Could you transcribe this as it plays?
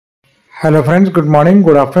Hello friends, good morning,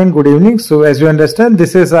 good afternoon, good evening. So as you understand,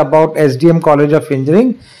 this is about SDM College of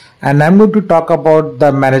Engineering and I'm going to talk about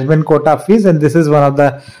the management quota fees, and this is one of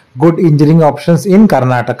the good engineering options in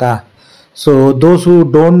Karnataka. So those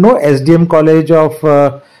who don't know, SDM College of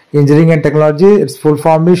Engineering and Technology, its full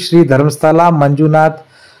form is Sri Dharmsthala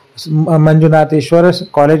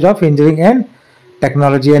Manjunatheshwara College of Engineering and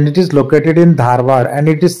Technology, and it is located in Dharwad, and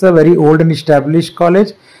it is a very old and established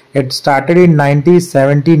college. It started in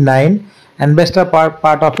 1979, and best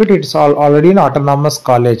part of it, it's already an autonomous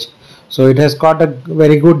college. So it has got a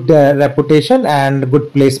very good reputation and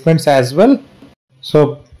good placements as well.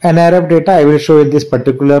 So NRF data I will show in this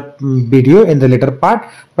particular video in the later part,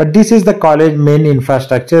 but this is the college main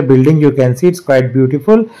infrastructure building. You can see it's quite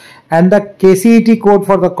beautiful, and the KCET code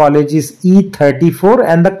for the college is E34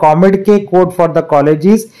 and the Comedk code for the college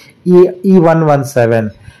is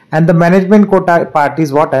E117, and the management quota part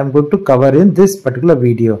is what I am going to cover in this particular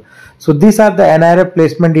video. So these are the NRF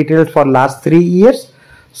placement details for last 3 years.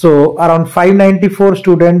 So around 594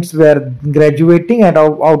 students were graduating, and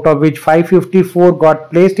out of which 554 got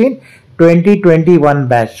placed in 2021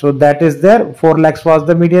 batch. So that is there, 4 lakhs was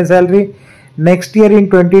the median salary. Next year in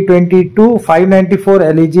 2022, 594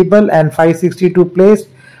 eligible and 562 placed,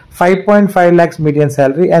 5.5 lakhs median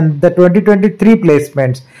salary. And the 2023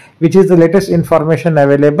 placements, which is the latest information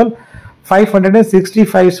available,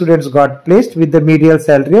 565 students got placed with the median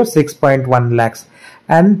salary of 6.1 lakhs.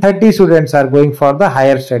 And 30 students are going for the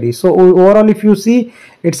higher studies. So overall, if you see,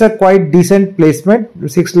 it's a quite decent placement,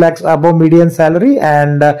 6 lakhs above median salary,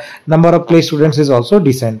 and number of placed students is also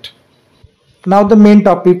decent. Now the main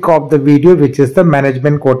topic of the video, which is the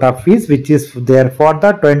management quota fees, which is there for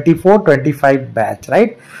the 24-25 batch,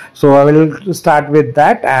 right? So I will start with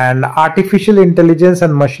that. And artificial intelligence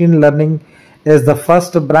and machine learning is the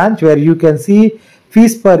first branch, where you can see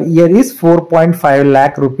fees per year is 4.5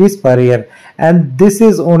 lakh rupees per year, and this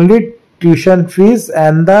is only tuition fees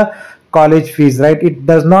and the college fees, right? It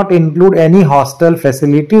does not include any hostel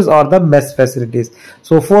facilities or the mess facilities.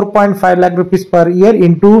 So 4.5 lakh rupees per year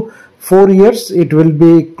into 4 years, it will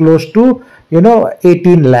be close to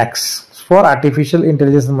 18 lakhs for artificial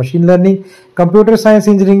intelligence and machine learning. Computer science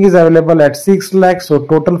engineering is available at 6 lakhs, so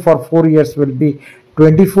total for 4 years will be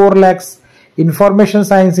 24 lakhs. Information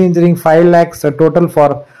science engineering 5 lakhs, so total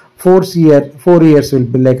for 4 years will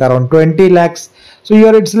be like around 20 lakhs. So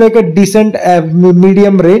here it's like a decent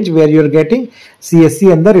medium range where you're getting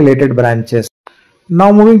CSE and the related branches.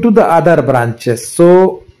 Now moving to the other branches.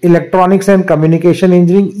 So electronics and communication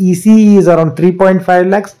engineering, ECE, is around 3.5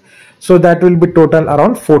 lakhs. So that will be total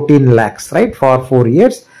around 14 lakhs, right, for 4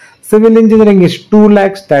 years. Civil engineering is 2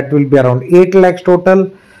 lakhs, that will be around 8 lakhs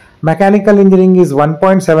total. Mechanical engineering is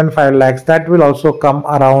 1.75 lakhs, that will also come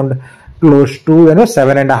around close to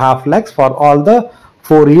 7.5 lakhs for all the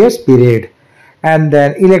 4 years period. And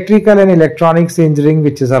then electrical and electronics engineering,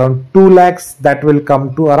 which is around 2 lakhs, that will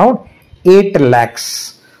come to around 8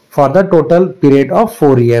 lakhs for the total period of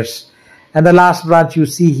 4 years. And the last branch you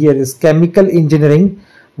see here is chemical engineering,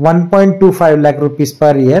 1.25 lakh rupees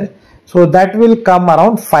per year. So that will come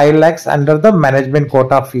around 5 lakhs under the management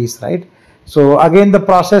quota fees, right? So again, the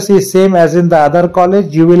process is same as in the other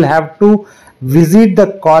college. You will have to visit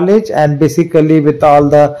the college, and basically with all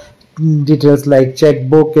the details like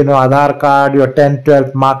checkbook, Aadhaar card, your 10th,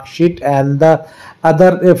 12th mark sheet, and the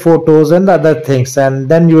other photos and the other things, and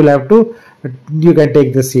then you can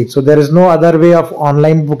take the seat. So there is no other way of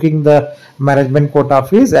online booking the management quota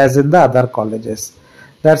fees as in the other colleges.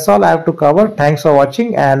 That's all I have to cover. Thanks for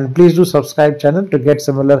watching, and please do subscribe channel to get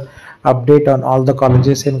similar update on all the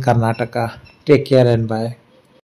colleges in Karnataka. Take care and bye.